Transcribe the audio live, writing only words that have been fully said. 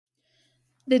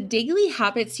The daily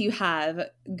habits you have,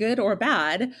 good or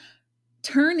bad,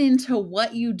 turn into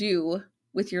what you do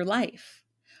with your life.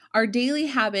 Our daily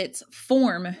habits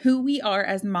form who we are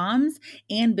as moms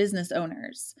and business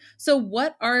owners. So,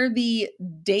 what are the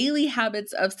daily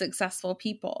habits of successful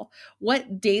people?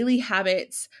 What daily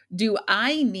habits do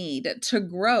I need to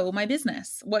grow my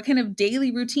business? What kind of daily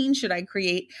routine should I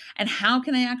create? And how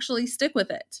can I actually stick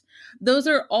with it? Those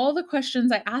are all the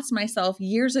questions I asked myself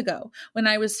years ago when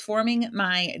I was forming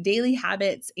my daily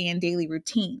habits and daily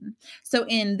routine. So,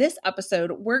 in this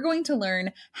episode, we're going to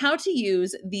learn how to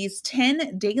use these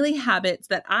 10 daily habits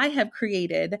that I have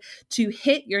created to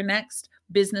hit your next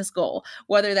business goal,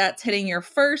 whether that's hitting your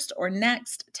first or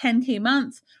next 10K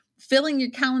month, filling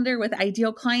your calendar with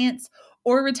ideal clients,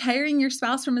 or retiring your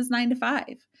spouse from his 9 to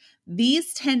 5.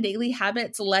 These 10 daily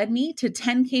habits led me to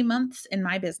 10K months in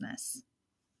my business.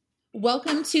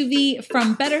 Welcome to the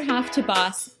From Better Half to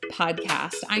Boss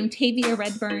podcast. I'm Tavia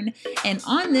Redburn, and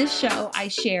on this show, I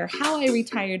share how I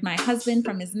retired my husband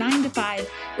from his 9 to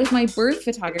 5 with my birth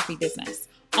photography business,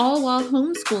 all while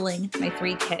homeschooling my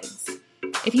 3 kids.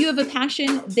 If you have a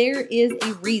passion, there is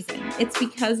a reason. It's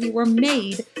because you were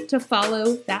made to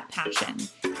follow that passion.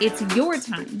 It's your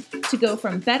time to go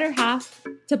from better half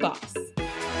to boss.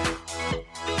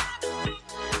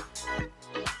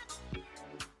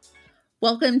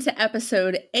 Welcome to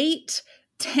episode 8,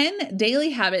 10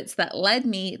 daily habits that led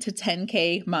me to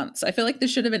 10K months. I feel like this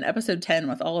should have been episode 10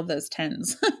 with all of those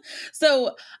 10s.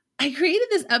 So I created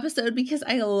this episode because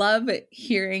I love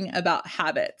hearing about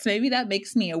habits. Maybe that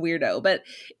makes me a weirdo, but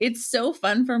it's so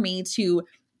fun for me to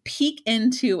peek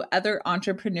into other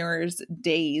entrepreneurs'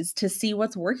 days to see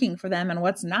what's working for them and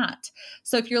what's not.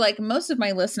 So if you're like most of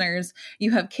my listeners,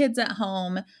 you have kids at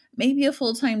home, maybe a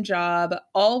full-time job,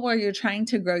 all while you're trying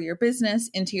to grow your business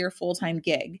into your full-time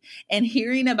gig. And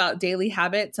hearing about daily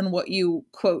habits and what you,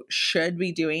 quote, should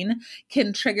be doing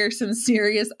can trigger some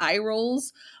serious eye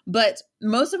rolls. But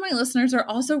most of my listeners are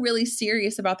also really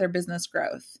serious about their business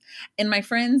growth. And my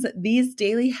friends, these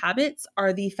daily habits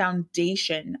are the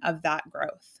foundation of that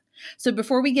growth. So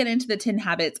before we get into the 10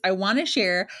 habits, I want to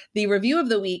share the review of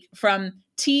the week from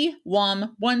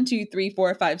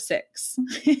TWOM123456.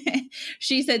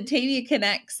 She said, Tavia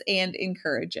connects and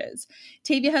encourages.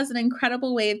 Tavia has an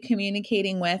incredible way of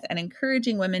communicating with and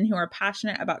encouraging women who are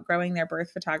passionate about growing their birth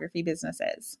photography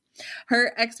businesses.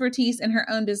 Her expertise in her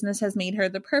own business has made her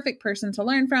the perfect person to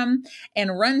learn from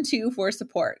and run to for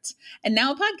support. And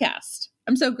now a podcast.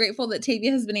 I'm so grateful that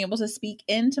Tavia has been able to speak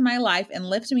into my life and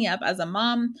lift me up as a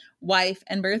mom, wife,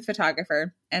 and birth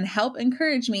photographer, and help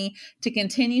encourage me to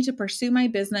continue to pursue my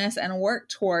business and work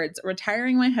towards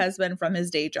retiring my husband from his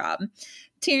day job.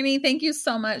 Tierney, thank you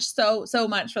so much, so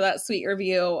much for that sweet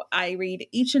review. I read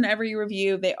each and every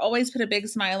review. They always put a big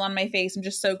smile on my face. I'm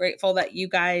just so grateful that you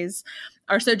guys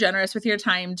are so generous with your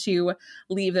time to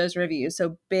leave those reviews.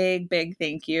 So big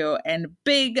thank you and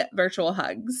big virtual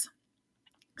hugs.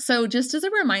 So just as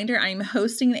a reminder, I'm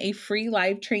hosting a free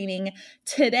live training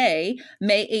today,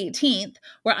 May 18th,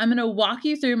 where I'm going to walk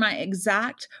you through my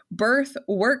exact birth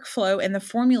workflow and the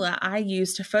formula I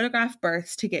use to photograph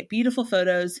births to get beautiful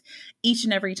photos each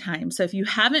and every time. So if you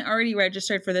haven't already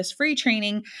registered for this free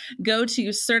training, go to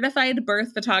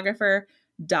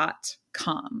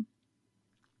certifiedbirthphotographer.com.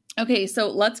 Okay,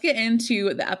 so let's get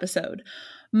into the episode.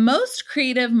 Most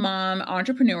creative mom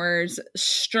entrepreneurs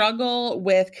struggle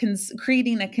with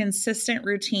creating a consistent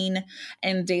routine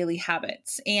and daily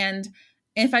habits. And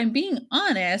if I'm being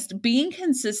honest, being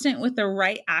consistent with the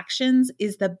right actions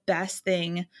is the best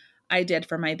thing I did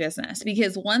for my business,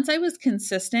 because once I was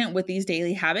consistent with these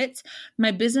daily habits,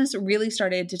 my business really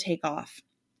started to take off.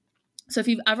 So if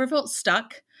you've ever felt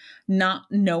stuck, not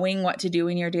knowing what to do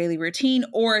in your daily routine,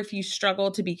 or if you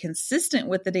struggle to be consistent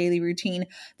with the daily routine,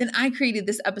 then I created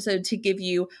this episode to give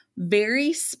you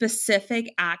very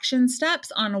specific action steps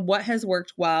on what has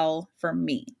worked well for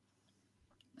me.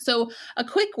 So a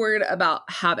quick word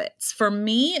about habits. For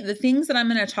me, the things that I'm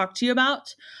going to talk to you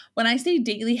about, when I say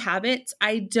daily habits,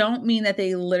 I don't mean that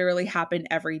they literally happen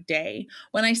every day.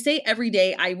 When I say every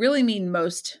day, I really mean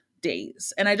most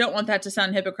days. And I don't want that to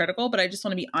sound hypocritical, but I just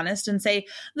want to be honest and say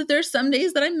that there's some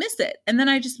days that I miss it. And then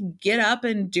I just get up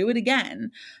and do it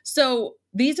again. So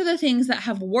these are the things that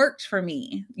have worked for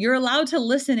me. You're allowed to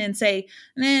listen and say,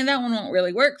 nah, that one won't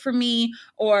really work for me.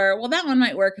 Or, well, that one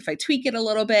might work if I tweak it a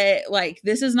little bit. Like,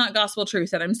 this is not gospel truth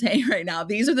that I'm saying right now.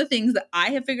 These are the things that I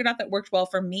have figured out that worked well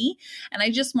for me. And I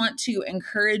just want to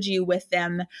encourage you with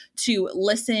them to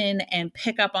listen and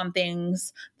pick up on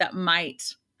things that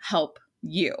might help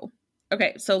you.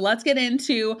 Okay, so let's get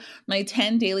into my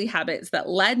 10 daily habits that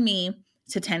led me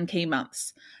to 10K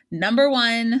months. Number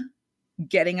 1,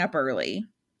 getting up early.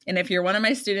 And if you're one of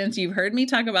my students, you've heard me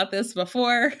talk about this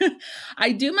before.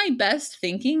 I do my best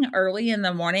thinking early in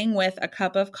the morning with a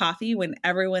cup of coffee when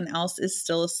everyone else is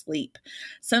still asleep.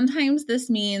 Sometimes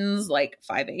this means like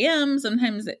 5 a.m.,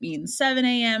 sometimes it means 7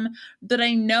 a.m., but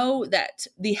I know that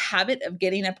the habit of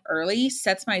getting up early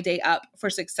sets my day up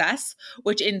for success,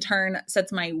 which in turn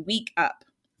sets my week up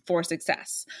for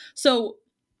success. So,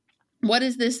 what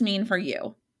does this mean for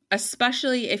you?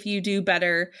 Especially if you do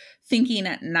better thinking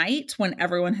at night when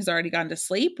everyone has already gone to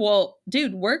sleep. Well,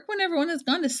 dude, work when everyone has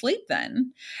gone to sleep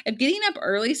then. If getting up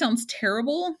early sounds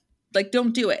terrible, like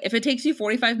don't do it. If it takes you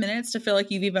 45 minutes to feel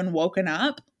like you've even woken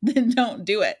up, then don't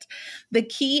do it. The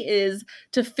key is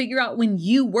to figure out when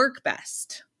you work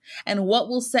best and what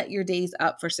will set your days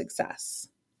up for success.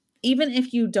 Even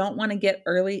if you don't want to get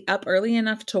up early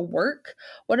enough to work,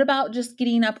 what about just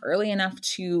getting up early enough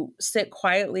to sit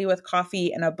quietly with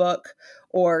coffee and a book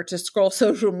or to scroll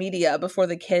social media before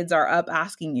the kids are up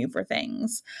asking you for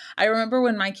things? I remember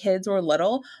when my kids were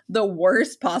little, the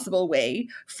worst possible way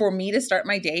for me to start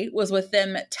my day was with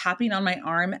them tapping on my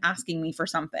arm asking me for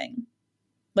something.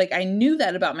 Like I knew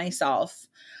that about myself.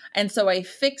 And so I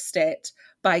fixed it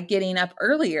by getting up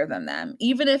earlier than them,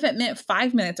 even if it meant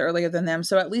 5 minutes earlier than them.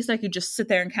 So at least I could just sit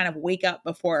there and kind of wake up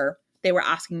before they were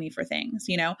asking me for things,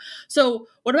 you know? So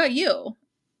what about you?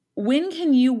 When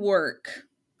can you work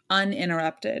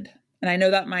uninterrupted? And I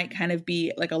know that might kind of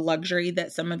be like a luxury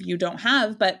that some of you don't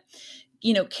have, but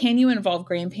you know, can you involve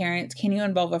grandparents? Can you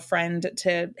involve a friend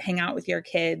to hang out with your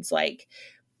kids like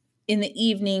in the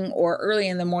evening or early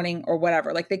in the morning or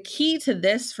whatever? Like the key to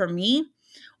this for me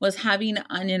was having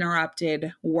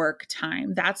uninterrupted work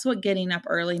time. That's what getting up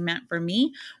early meant for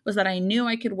me, was that I knew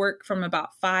I could work from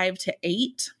about 5 to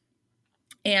 8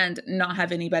 and not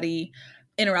have anybody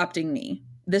interrupting me.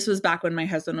 This was back when my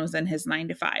husband was in his 9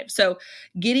 to 5. So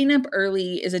getting up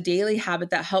early is a daily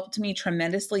habit that helped me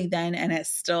tremendously then, and it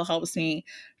still helps me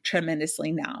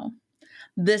tremendously now.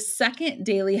 The second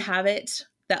daily habit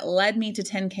that led me to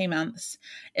 10K months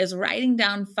is writing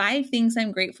down 5 things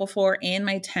I'm grateful for and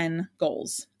my 10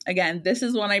 goals. Again, this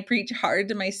is one I preach hard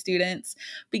to my students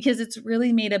because it's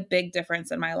really made a big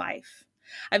difference in my life.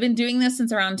 I've been doing this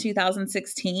since around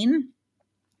 2016.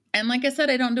 And like I said,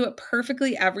 I don't do it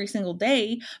perfectly every single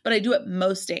day, but I do it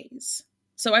most days.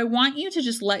 So I want you to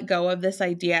just let go of this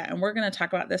idea, and we're going to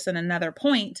talk about this in another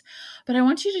point, but I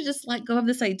want you to just let go of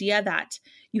this idea that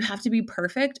you have to be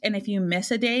perfect. And if you miss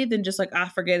a day, then just like,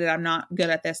 forget it. I'm not good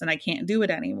at this and I can't do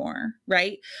it anymore,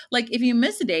 right? Like if you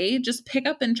miss a day, just pick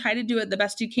up and try to do it the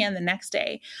best you can the next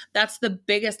day. That's the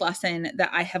biggest lesson that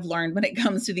I have learned when it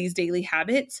comes to these daily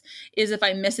habits is if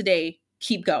I miss a day,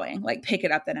 keep going, like pick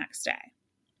it up the next day.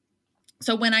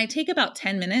 So when I take about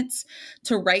 10 minutes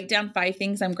to write down 5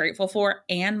 things I'm grateful for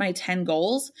and my 10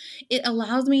 goals, it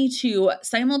allows me to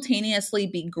simultaneously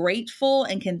be grateful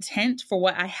and content for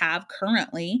what I have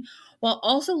currently, while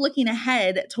also looking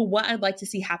ahead to what I'd like to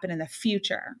see happen in the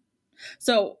future.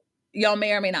 So y'all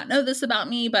may or may not know this about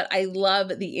me, but I love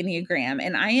the Enneagram,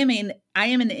 and I am an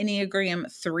Enneagram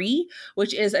 3,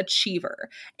 which is achiever.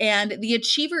 And the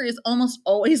achiever is almost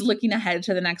always looking ahead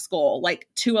to the next goal, like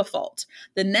to a fault,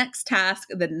 the next task,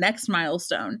 the next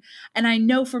milestone. And I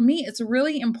know for me, it's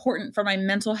really important for my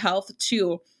mental health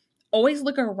to always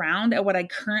look around at what I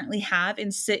currently have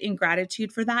and sit in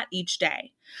gratitude for that each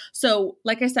day. So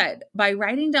like I said, by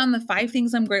writing down the 5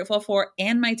 things I'm grateful for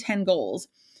and my 10 goals,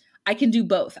 I can do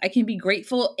both. I can be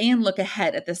grateful and look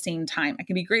ahead at the same time. I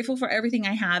can be grateful for everything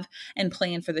I have and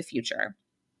plan for the future.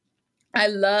 I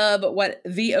love what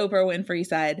the Oprah Winfrey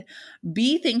said.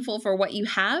 Be thankful for what you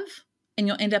have and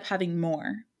you'll end up having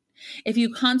more. If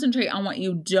you concentrate on what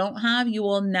you don't have, you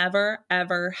will never,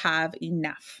 ever have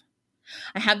enough.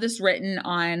 I have this written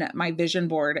on my vision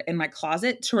board in my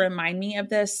closet to remind me of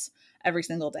this every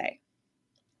single day.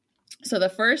 So the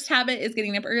first habit is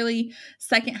getting up early.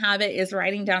 Second habit is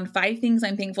writing down 5 things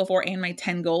I'm thankful for and my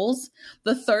 10 goals.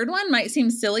 The third one might seem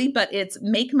silly, but it's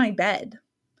make my bed.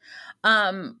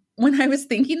 When I was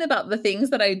thinking about the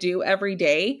things that I do every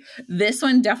day, this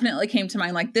one definitely came to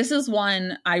mind. Like this is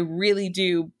one I really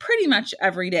do pretty much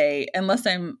every day, unless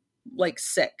I'm like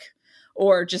sick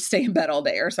or just stay in bed all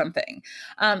day or something.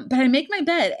 But I make my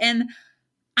bed, and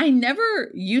I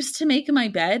never used to make my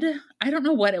bed. I don't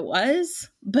know what it was,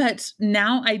 but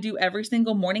now I do every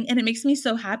single morning, and it makes me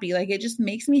so happy. Like it just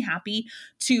makes me happy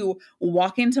to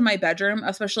walk into my bedroom,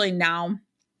 especially now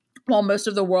while most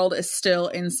of the world is still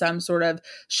in some sort of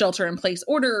shelter in place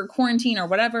order or quarantine or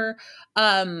whatever.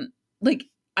 Like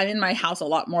I'm in my house a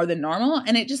lot more than normal,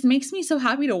 and it just makes me so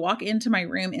happy to walk into my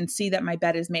room and see that my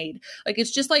bed is made. Like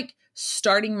it's just like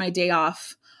starting my day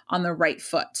off on the right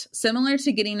foot. Similar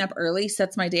to getting up early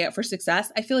sets my day up for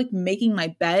success, I feel like making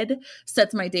my bed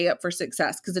sets my day up for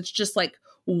success because it's just like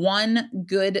one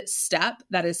good step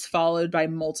that is followed by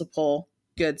multiple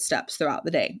good steps throughout the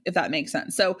day, if that makes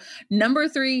sense. So number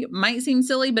 3 might seem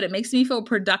silly, but it makes me feel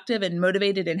productive and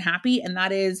motivated and happy, and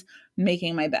that is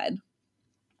making my bed.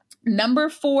 Number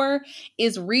 4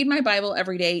 is read my Bible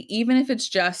every day, even if it's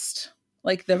just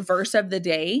like the verse of the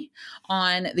day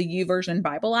on the YouVersion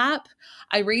Bible app.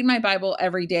 I read my Bible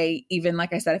every day, even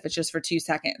like I said, if it's just for 2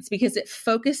 seconds, because it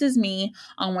focuses me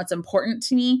on what's important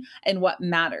to me and what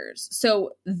matters.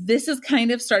 So this is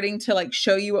kind of starting to like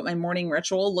show you what my morning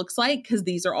ritual looks like, because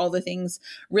these are all the things,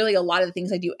 really a lot of the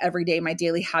things I do every day. My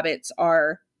daily habits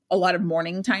are a lot of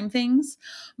morning time things,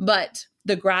 but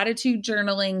the gratitude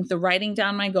journaling, the writing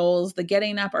down my goals, the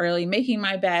getting up early, making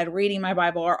my bed, reading my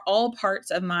Bible are all parts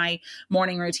of my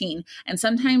morning routine. And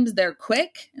sometimes they're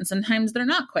quick and sometimes they're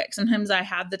not quick. Sometimes I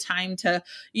have the time to,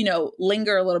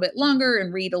 linger a little bit longer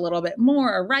and read a little bit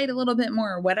more or write a little bit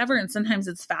more or whatever. And sometimes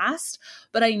it's fast,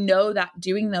 but I know that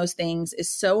doing those things is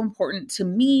so important to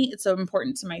me. It's so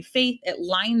important to my faith. It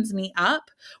lines me up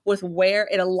with where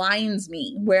it aligns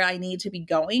me, where I need to be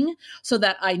going so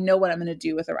that I know what I'm going to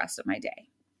do with the rest of my day.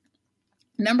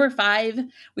 Number 5,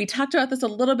 we talked about this a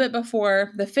little bit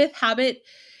before. The 5th habit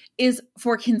is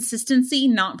for consistency,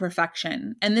 not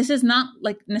perfection. And this is not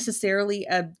like necessarily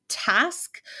a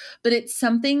task, but it's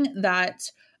something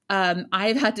that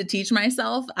I've had to teach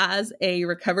myself as a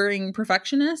recovering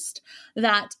perfectionist,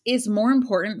 that is more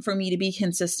important for me to be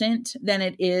consistent than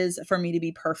it is for me to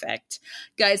be perfect.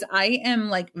 Guys, I am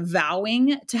like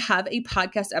vowing to have a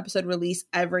podcast episode release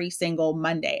every single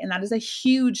Monday. And that is a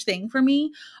huge thing for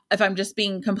me, if I'm just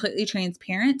being completely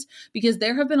transparent, because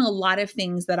there have been a lot of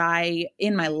things that I,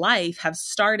 in my life, have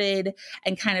started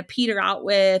and kind of peter out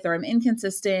with, or I'm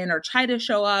inconsistent or try to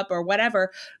show up or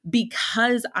whatever,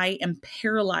 because I am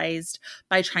paralyzed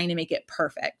by trying to make it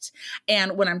perfect.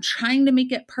 And when I'm trying to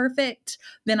make it perfect,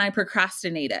 then I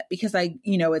procrastinate it because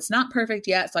it's not perfect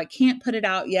yet. So I can't put it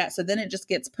out yet. So then it just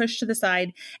gets pushed to the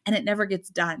side and it never gets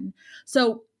done.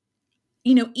 So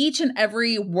each and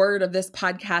every word of this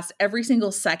podcast, every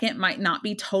single second might not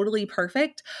be totally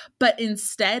perfect, but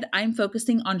instead I'm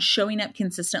focusing on showing up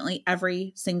consistently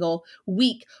every single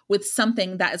week with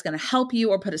something that is going to help you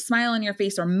or put a smile on your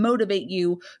face or motivate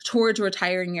you towards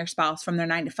retiring your spouse from their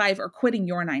 9-to-5 or quitting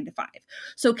your 9-to-5.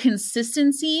 So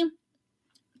consistency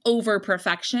over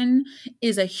perfection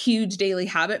is a huge daily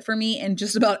habit for me in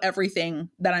just about everything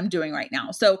that I'm doing right now.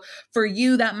 So for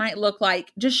you, that might look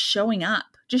like just showing up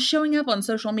on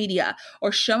social media,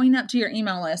 or showing up to your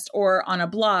email list, or on a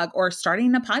blog, or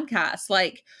starting a podcast.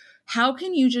 Like, how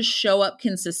can you just show up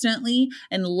consistently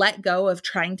and let go of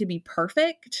trying to be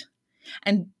perfect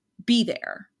and be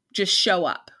there? Just show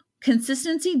up.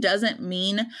 Consistency doesn't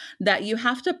mean that you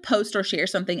have to post or share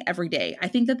something every day. I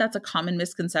think that that's a common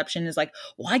misconception, is like,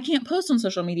 well, I can't post on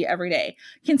social media every day.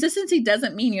 Consistency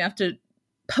doesn't mean you have to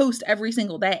post every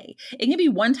single day. It can be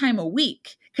one time a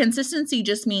week. Consistency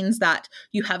just means that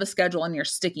you have a schedule and you're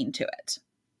sticking to it.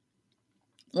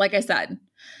 Like I said,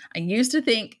 I used to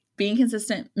think being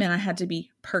consistent meant I had to be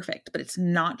perfect, but it's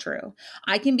not true.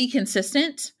 I can be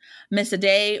consistent, miss a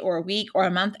day or a week or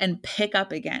a month, and pick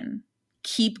up again.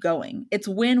 Keep going. It's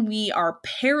when we are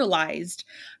paralyzed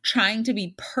trying to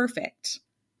be perfect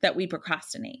that we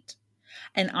procrastinate.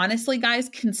 And honestly, guys,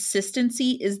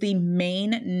 consistency is the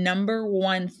main number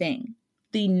one thing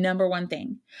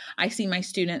I see my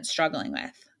students struggling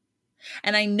with.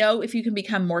 And I know if you can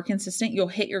become more consistent, you'll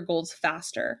hit your goals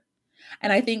faster.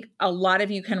 And I think a lot of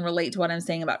you can relate to what I'm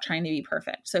saying about trying to be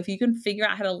perfect. So if you can figure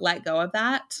out how to let go of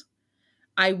that,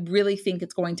 I really think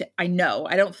it's going to, I know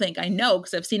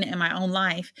because I've seen it in my own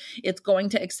life, it's going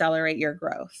to accelerate your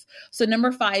growth. So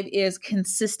number 5 is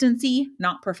consistency,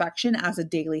 not perfection, as a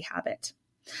daily habit.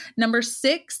 Number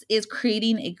 6 is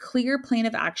creating a clear plan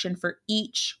of action for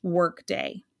each work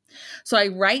day. So I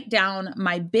write down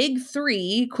my big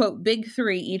 3, quote, big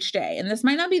 3 each day. And this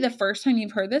might not be the first time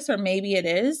you've heard this, or maybe it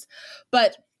is,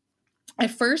 but I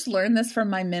first learned this from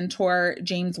my mentor,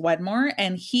 James Wedmore,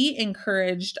 and he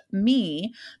encouraged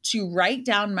me to write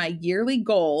down my yearly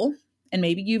goal, and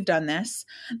maybe you've done this,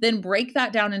 then break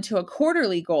that down into a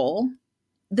quarterly goal,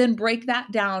 then break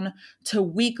that down to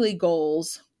weekly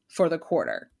goals for the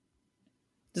quarter.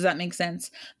 Does that make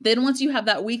sense? Then once you have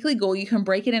that weekly goal, you can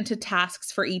break it into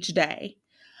tasks for each day.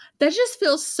 That just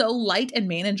feels so light and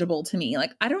manageable to me.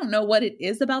 Like, I don't know what it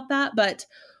is about that, but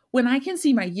when I can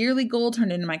see my yearly goal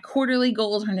turned into my quarterly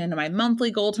goal, turned into my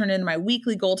monthly goal, turned into my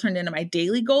weekly goal, turned into my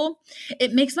daily goal,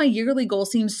 it makes my yearly goal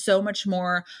seem so much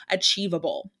more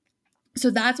achievable. So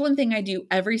that's one thing I do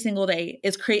every single day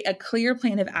is create a clear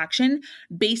plan of action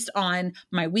based on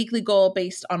my weekly goal,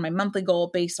 based on my monthly goal,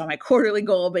 based on my quarterly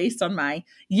goal, based on my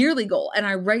yearly goal. And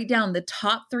I write down the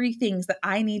top 3 things that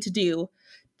I need to do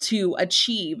to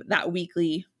achieve that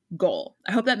weekly goal.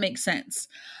 I hope that makes sense.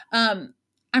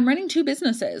 I'm running 2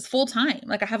 businesses full time.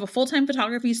 Like I have a full-time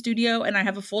photography studio and I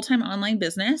have a full-time online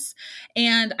business,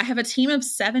 and I have a team of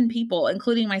 7 people,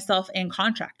 including myself and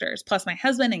contractors, plus my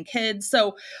husband and kids.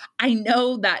 So I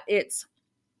know that it's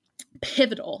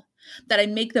pivotal that I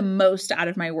make the most out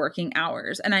of my working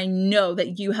hours. And I know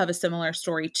that you have a similar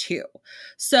story too.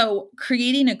 So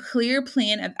creating a clear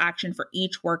plan of action for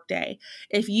each workday.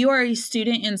 If you are a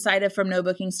student inside of From No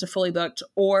Bookings to Fully Booked,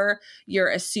 or you're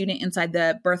a student inside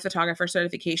the Birth Photographer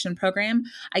Certification Program,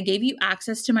 I gave you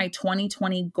access to my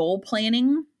 2020 goal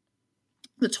planning,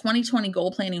 the 2020 goal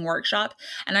planning workshop.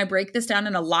 And I break this down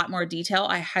in a lot more detail.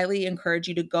 I highly encourage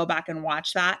you to go back and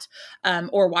watch that,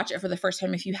 or watch it for the first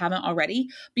time if you haven't already,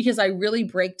 because I really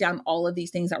break down all of these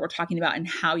things that we're talking about and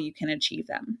how you can achieve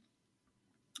them.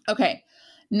 Okay.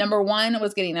 Number 1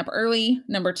 was getting up early.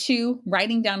 Number 2,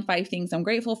 writing down 5 things I'm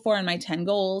grateful for in my 10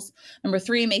 goals. Number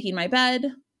 3, making my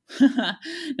bed.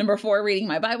 Number 4, reading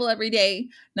my Bible every day.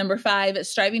 Number 5,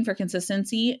 striving for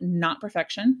consistency, not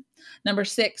perfection. Number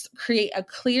 6, create a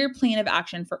clear plan of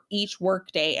action for each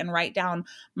work day and write down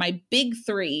my big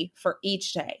 3 for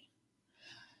each day.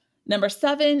 Number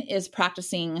 7 is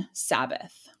practicing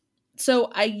Sabbath.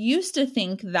 So I used to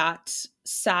think that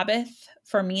Sabbath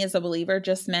for me as a believer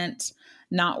just meant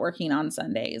not working on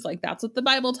Sundays. Like that's what the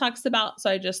Bible talks about. So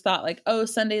I just thought like, oh,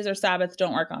 Sundays are Sabbath,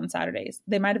 don't work on Saturdays.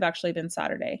 They might have actually been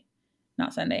Saturday,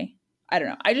 not Sunday. I don't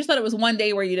know. I just thought it was one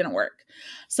day where you didn't work,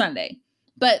 Sunday.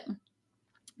 But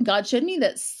God showed me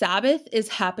that Sabbath is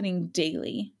happening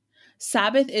daily.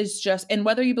 Sabbath is just, and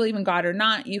whether you believe in God or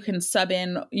not, you can sub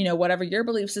in, whatever your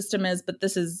belief system is, but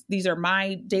these are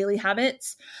my daily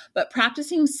habits. But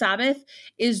practicing Sabbath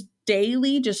is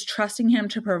daily just trusting Him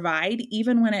to provide,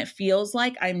 even when it feels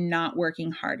like I'm not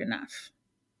working hard enough.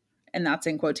 And that's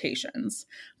in quotations.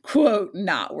 Quote,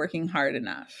 not working hard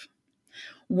enough.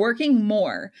 Working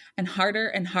more and harder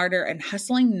and harder and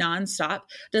hustling nonstop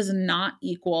does not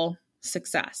equal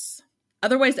success.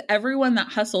 Otherwise, everyone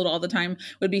that hustled all the time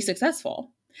would be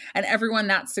successful. And everyone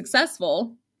that's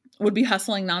successful would be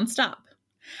hustling nonstop.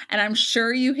 And I'm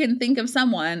sure you can think of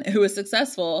someone who is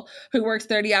successful who works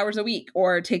 30 hours a week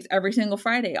or takes every single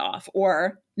Friday off,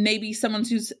 or maybe someone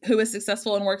who is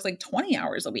successful and works like 20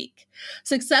 hours a week.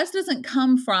 Success doesn't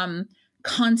come from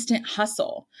constant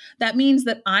hustle. That means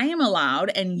that I am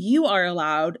allowed and you are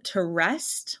allowed to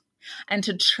rest and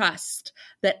to trust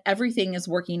that everything is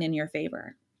working in your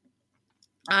favor.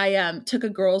 I took a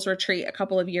girls' retreat a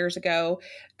couple of years ago.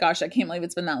 Gosh, I can't believe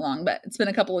it's been that long, but it's been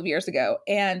a couple of years ago.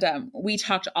 And we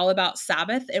talked all about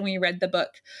Sabbath, and we read the book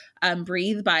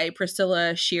Breathe by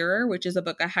Priscilla Shirer, which is a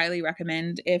book I highly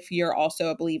recommend if you're also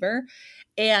a believer.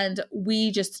 And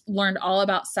we just learned all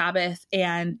about Sabbath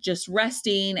and just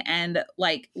resting and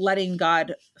like letting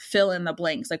God fill in the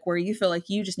blanks, like where you feel like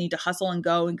you just need to hustle and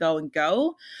go and go and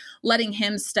go, letting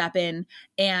Him step in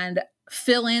and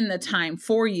fill in the time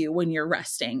for you when you're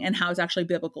resting and how it's actually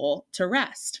biblical to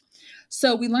rest.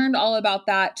 So we learned all about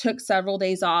that, took several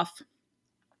days off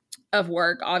of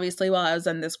work, obviously, while I was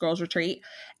on this girls' retreat,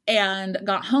 and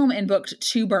got home and booked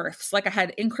 2 births. Like I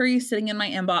had inquiries sitting in my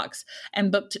inbox and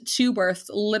booked 2 births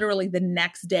literally the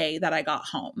next day that I got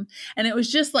home. And it was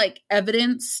just like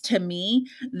evidence to me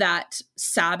that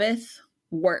Sabbath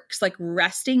works. Like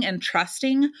resting and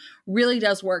trusting really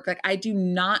does work. Like I do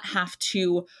not have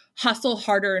to hustle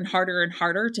harder and harder and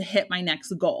harder to hit my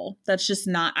next goal. That's just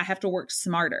not, I have to work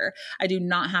smarter. I do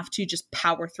not have to just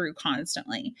power through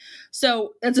constantly.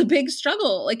 So it's a big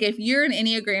struggle. Like if you're an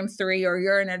Enneagram 3 or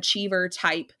you're an achiever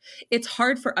type, it's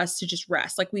hard for us to just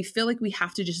rest. Like we feel like we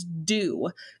have to just do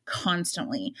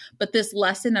constantly. But this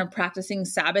lesson of practicing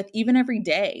Sabbath, even every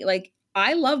day, like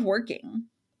I love working.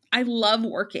 I love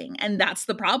working, and that's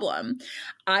the problem.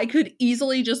 I could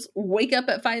easily just wake up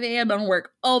at 5 a.m. and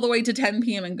work all the way to 10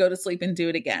 p.m. and go to sleep and do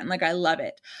it again. Like I love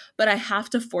it, but I have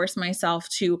to force myself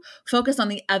to focus on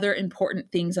the other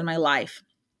important things in my life,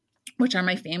 which are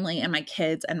my family and my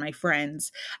kids and my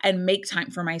friends, and make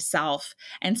time for myself.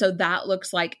 And so that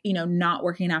looks like, not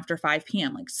working after 5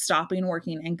 p.m., like stopping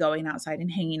working and going outside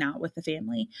and hanging out with the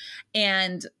family.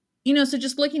 And so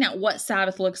just looking at what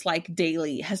Sabbath looks like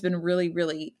daily has been really,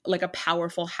 really like a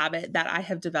powerful habit that I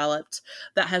have developed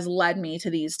that has led me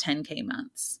to these 10K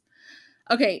months.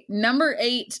 Okay, number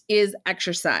 8 is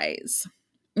exercise.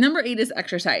 Number 8 is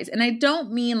exercise. And I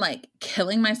don't mean like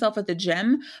killing myself at the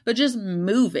gym, but just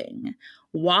moving.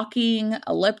 walking,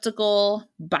 elliptical,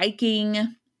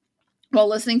 biking, while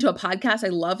listening to a podcast. I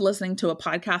love listening to a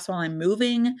podcast while I'm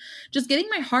moving, just getting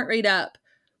my heart rate up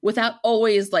without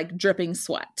always like dripping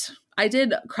sweat. I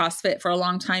did CrossFit for a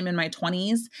long time in my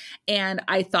 20s, and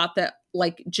I thought that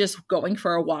like just going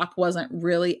for a walk wasn't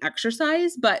really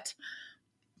exercise, but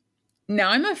now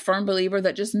I'm a firm believer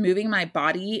that just moving my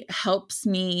body helps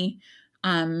me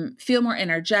feel more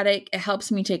energetic. It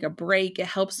helps me take a break. It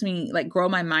helps me like grow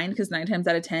my mind, because 9 times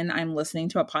out of 10, I'm listening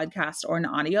to a podcast or an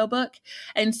audiobook.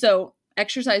 And so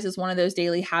exercise is one of those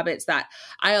daily habits that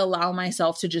I allow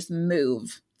myself to just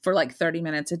move for like 30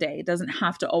 minutes a day. It doesn't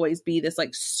have to always be this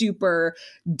like super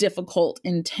difficult,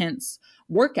 intense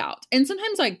workout. And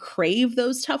sometimes I crave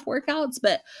those tough workouts,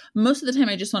 but most of the time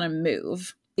I just want to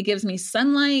move. It gives me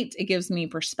sunlight, it gives me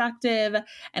perspective,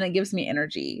 and it gives me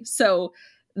energy. So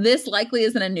this likely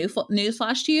isn't a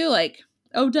newsflash to you, like,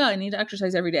 oh, duh, I need to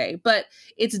exercise every day. But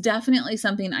it's definitely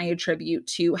something I attribute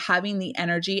to having the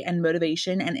energy and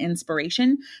motivation and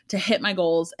inspiration to hit my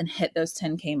goals and hit those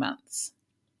 10K months.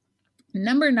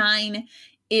 Number 9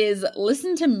 is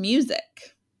listen to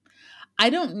music. I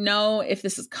don't know if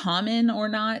this is common or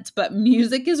not, but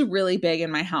music is really big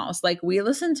in my house. Like, we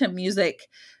listen to music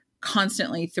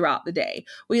constantly throughout the day.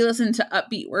 We listen to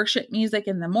upbeat worship music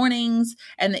in the mornings,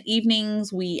 and the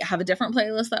evenings we have a different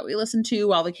playlist that we listen to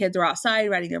while the kids are outside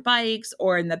riding their bikes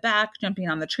or in the back jumping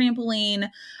on the trampoline.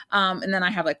 And then I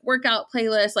have like workout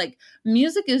playlists. Like,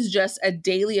 music is just a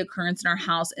daily occurrence in our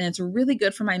house, and it's really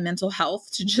good for my mental health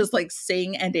to just like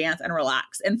sing and dance and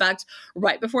relax. In fact,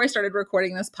 right before I started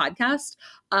recording this podcast,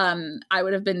 I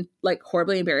would have been like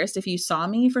horribly embarrassed if you saw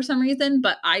me for some reason,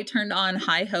 but I turned on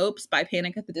High Hopes by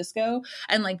Panic at the Disco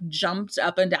and like jumped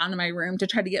up and down in my room to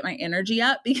try to get my energy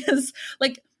up, because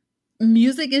like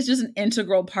music is just an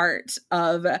integral part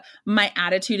of my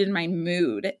attitude and my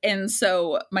mood. And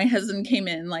so my husband came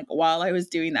in like while I was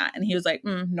doing that, and he was like,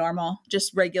 normal,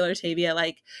 just regular Tavia,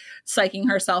 like psyching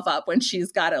herself up when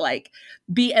she's got to like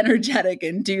be energetic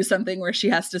and do something where she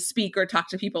has to speak or talk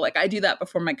to people. Like, I do that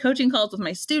before my coaching calls with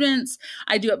my students.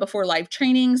 I do it before live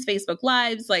trainings, Facebook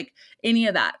Lives, like any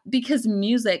of that, because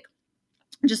music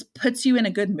just puts you in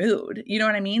a good mood. You know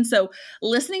what I mean? So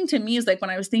listening to music,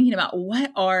 when I was thinking about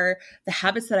what are the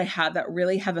habits that I have that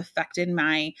really have affected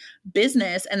my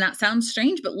business, and that sounds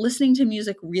strange, but listening to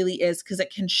music really is, because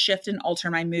it can shift and alter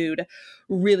my mood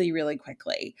really, really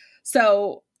quickly.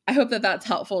 So I hope that that's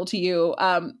helpful to you.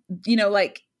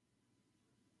 Like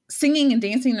singing and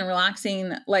dancing and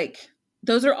relaxing, like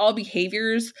those are all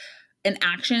behaviors and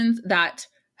actions that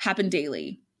happen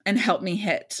daily and help me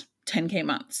hit 10K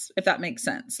months, if that makes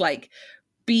sense. Like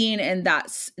being in that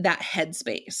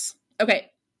headspace.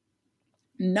 Okay.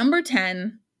 Number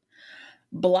 10,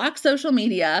 block social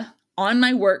media on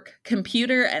my work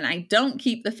computer, and I don't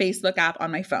keep the Facebook app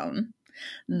on my phone.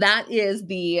 That is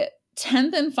the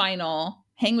 10th and final.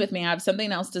 Hang with me. I have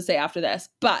something else to say after this,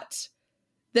 but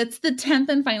that's the 10th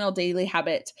and final daily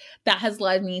habit that has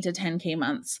led me to 10K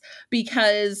months,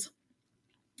 because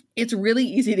it's really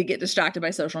easy to get distracted by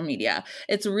social media.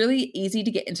 It's really easy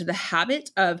to get into the habit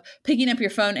of picking up your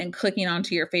phone and clicking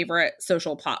onto your favorite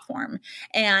social platform.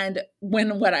 And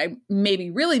when what I maybe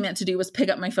really meant to do was pick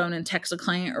up my phone and text a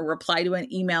client or reply to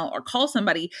an email or call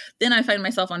somebody, then I find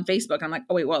myself on Facebook. I'm like,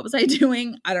 oh wait, what was I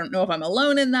doing? I don't know if I'm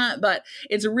alone in that, but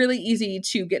it's really easy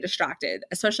to get distracted,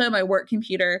 especially on my work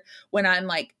computer when I'm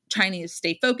like trying to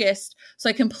stay focused. So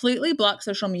I completely block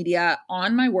social media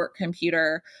on my work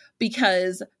computer,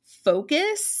 because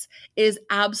focus is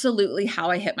absolutely how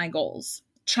I hit my goals.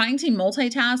 Trying to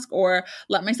multitask or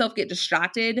let myself get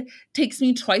distracted takes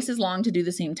me twice as long to do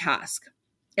the same task.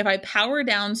 If I power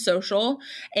down social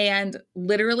and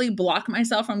literally block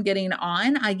myself from getting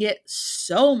on, I get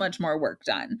so much more work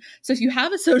done. So if you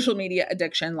have a social media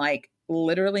addiction, like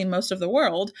literally most of the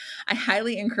world, I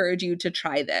highly encourage you to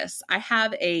try this. I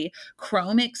have a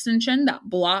Chrome extension that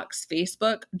blocks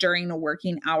Facebook during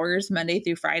working hours, Monday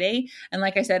through Friday. And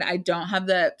like I said, I don't have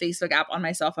the Facebook app on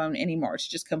my cell phone anymore to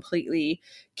just completely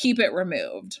keep it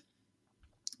removed.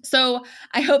 So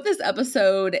I hope this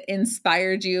episode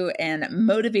inspired you and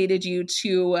motivated you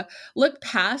to look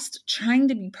past trying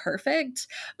to be perfect,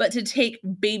 but to take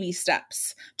baby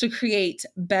steps to create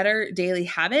better daily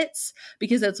habits,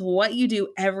 because it's what you do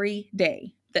every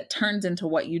day that turns into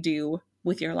what you do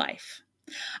with your life.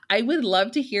 I would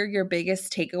love to hear your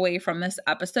biggest takeaway from this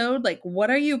episode. Like, what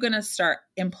are you going to start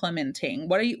implementing?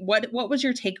 What was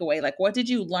your takeaway? Like, what did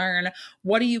you learn?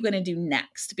 What are you going to do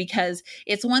next? Because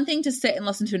it's one thing to sit and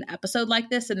listen to an episode like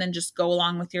this and then just go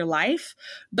along with your life,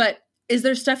 but Is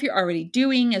there stuff you're already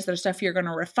doing? Is there stuff you're going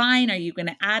to refine? Are you going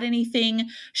to add anything?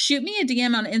 Shoot me a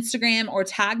DM on Instagram or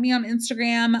tag me on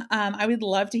Instagram. I would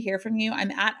love to hear from you.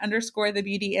 I'm at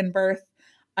 _thebeautyinbirth_.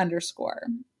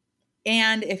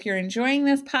 And if you're enjoying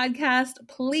this podcast,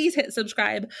 please hit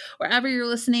subscribe wherever you're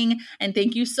listening. And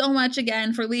thank you so much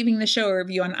again for leaving the show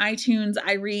review on iTunes.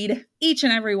 I read each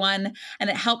and every one, and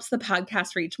it helps the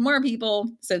podcast reach more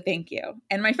people. So thank you.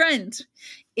 And my friend,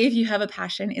 if you have a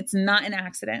passion, it's not an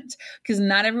accident, because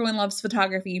not everyone loves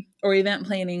photography or event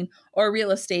planning or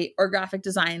real estate or graphic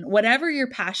design. Whatever your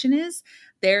passion is,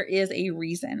 there is a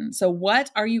reason. So what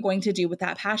are you going to do with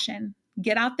that passion?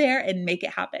 Get out there and make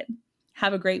it happen.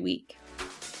 Have a great week.